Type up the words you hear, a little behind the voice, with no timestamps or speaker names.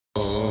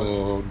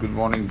Good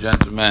morning,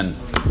 gentlemen.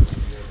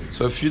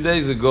 So a few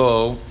days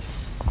ago,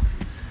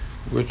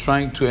 we're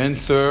trying to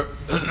answer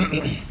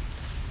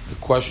the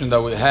question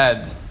that we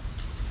had,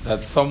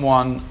 that some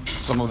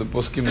of the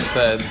poskim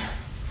said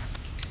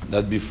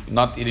that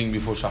not eating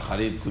before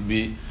shacharit could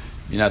be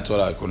minat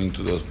Torah, according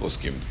to those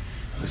poskim.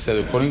 We said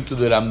according to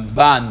the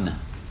Ramban,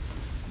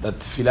 that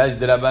tefillah is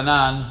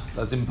derabanan.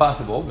 That's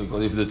impossible,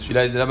 because if the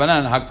tefillah is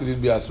derabanan, how could it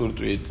be asur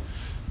to eat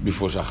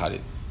before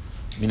shacharit?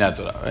 Minat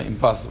Torah, right?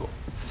 Impossible.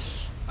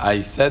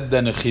 I said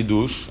then a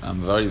chidush.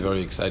 I'm very,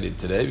 very excited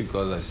today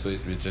because I saw it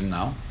written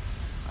now.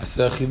 I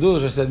said a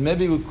chidush. I said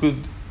maybe we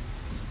could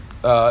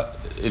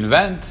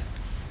invent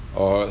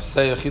or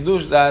say a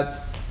chidush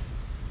that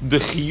the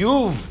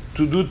chiyuv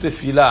to do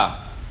tefillah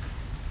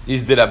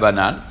is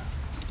derabanan,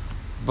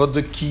 but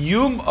the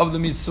kiyum of the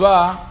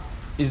mitzvah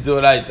is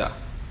deoraita.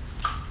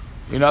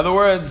 In other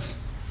words,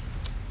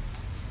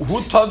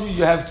 who told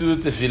you have to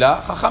do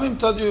tefillah? Chachamim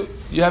told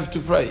you have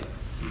to pray.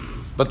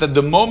 But at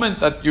the moment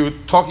that you're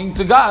talking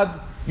to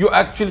God, you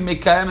actually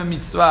mekayem a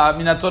mitzvah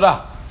minat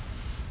Torah.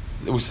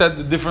 We said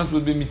the difference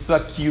would be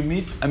mitzvah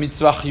kiyumit and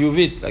mitzvah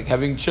chiyuvit. Like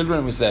having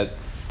children, we said.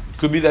 It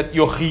could be that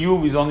your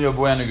chiyuv is only a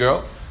boy and a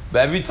girl,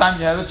 but every time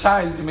you have a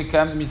child, you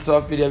mekayem the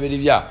mitzvah pirya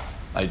v'rivya.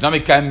 Now, it's not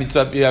mekayem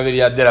mitzvah pirya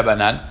v'rivya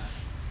derabanan.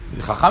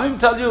 The Chachamim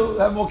tell you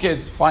have more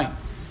kids, fine.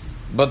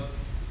 But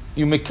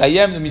you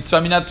mekayem the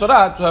mitzvah minat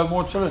Torah to have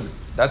more children.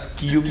 That's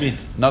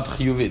kiyumit, not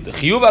chiyuvit. The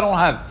chiyuv I don't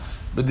have,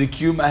 but the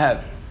kiyum I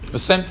have. The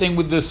same thing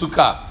with the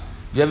sukkah.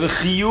 You have a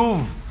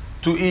chiyuv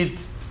to eat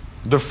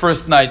the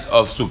first night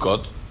of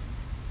Sukkot.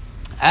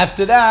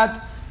 After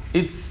that,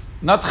 it's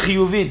not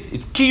chiyuvit,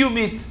 it's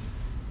kiyumit.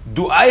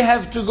 Do I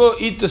have to go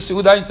eat the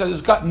seudah inside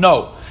the sukkah?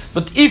 No.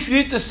 But if you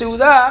eat the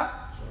seudah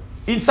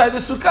inside the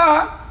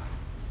sukkah,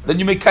 then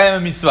you make kayam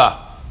a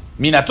mitzvah.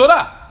 Minat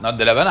Torah, not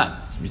the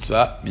Rabanan. It's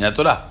mitzvah, minat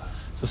Torah.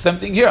 So same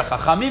thing here.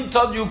 Chachamim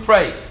told you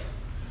pray.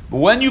 But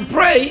when you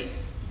pray,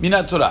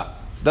 minat Torah.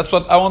 That's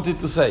what I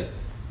wanted to say.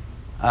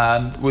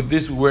 And with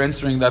this, we're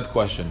answering that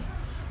question.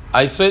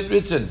 I saw it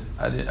written.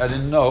 I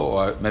didn't know,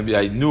 or maybe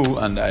I knew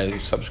and I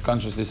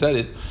subconsciously said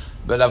it.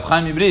 But Rav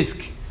Chaim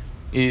Brisk,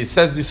 he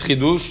says this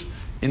chidush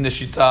in the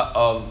shita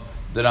of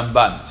the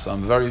Ramban. So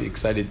I'm very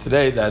excited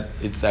today that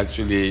it's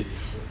actually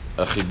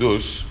a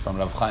chidush from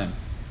Rav Chaim.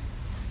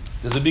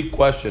 There's a big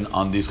question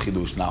on this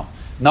chidush now.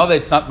 Now that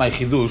it's not my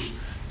chidush,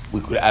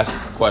 we could ask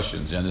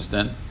questions. You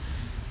understand?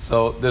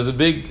 So there's a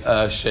big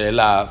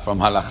she'ela from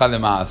halacha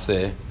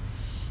lema'aseh.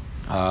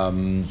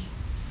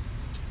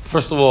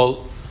 First of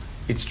all,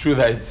 it's true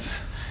that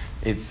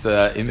it's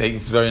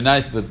very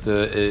nice, but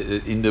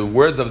in the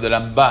words of the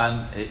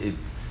Ramban,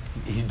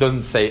 he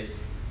doesn't say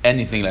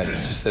anything like that.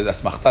 He just says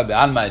asmachta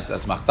be'alma. It's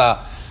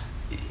asmachta.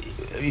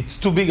 It's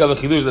too big of a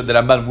chidush that the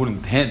Ramban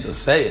wouldn't tend to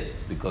say it,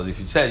 because if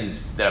you say it's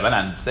the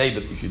Ramban say,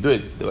 but if you do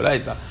it, it's the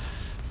oraita.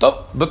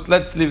 But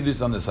let's leave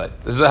this on the side.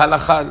 There's a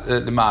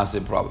halacha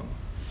lema'aseh problem.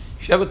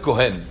 If you have a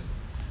kohen,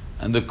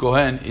 and the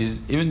kohen is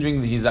even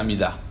doing his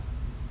amidah,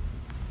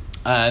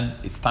 and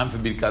it's time for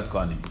Birkat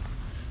Kohanim,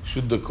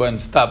 should the Kohen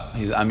stop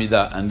his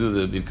Amidah and do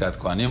the Birkat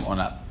Kohanim or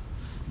not?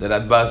 The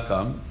Radbaz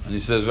come and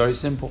he says very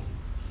simple.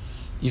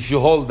 If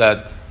you hold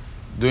that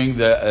doing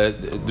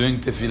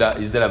tefillah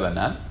is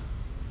derabanan,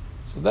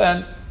 so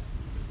then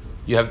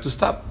you have to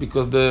stop,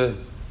 because the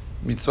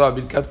mitzvah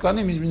Birkat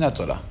Kohanim is minat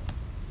Torah.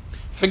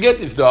 Forget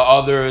if there are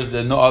others,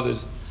 there are no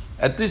others.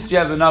 At least you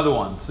have another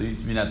one, so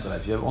it's minat Torah.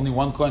 If you have only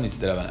one Kohen, it's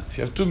derabanan. If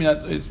you have two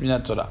minat, it's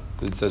minat Torah,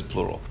 because it says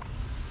plural.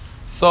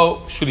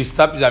 So, should he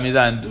stop his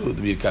Amidah and do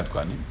the Birkat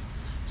Kohanim?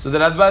 So the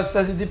Radbaz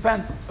says it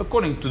depends.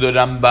 According to the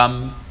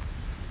Rambam,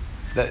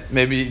 that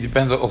maybe it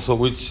depends also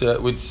which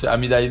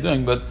Amidah you're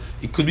doing, but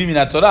it could be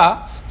Minat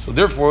Torah, so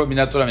therefore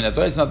Minat Torah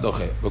is not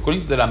Doche. But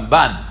according to the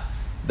Ramban,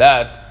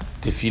 that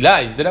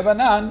Tefillah is the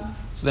Rabbanan,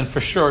 so then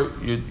for sure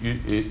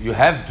you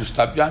have to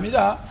stop your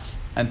Amidah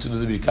and to do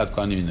the Birkat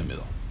Kohanim in the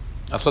middle.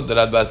 That's what the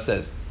Radbaz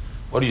says.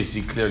 What do you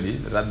see clearly?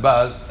 The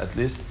Radbaz, at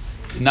least,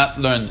 did not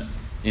learn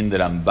in the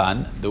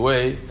Ramban the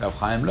way Rav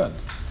Chaim learned,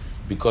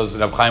 because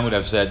Rav Chaim would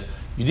have said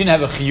you didn't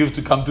have a chiyuv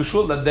to come to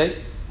shul that day,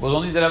 it was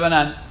only the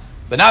Rabbanan.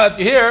 But now that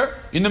you're here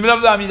in the middle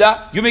of the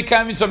Amidah, you may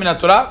come in some minat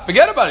Torah,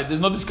 forget about it, there's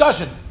no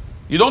discussion,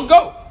 you don't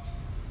go.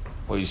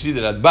 Well, you see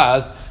that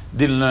Radbaz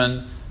didn't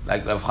learn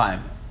like Rav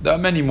Chaim. There are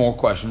many more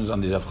questions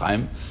on this Rav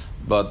Chaim,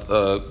 but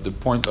the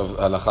point of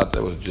halachat, I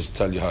was just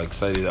tell you how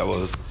excited I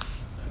was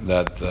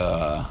that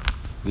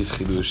this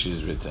chidush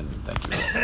is written. Thank you.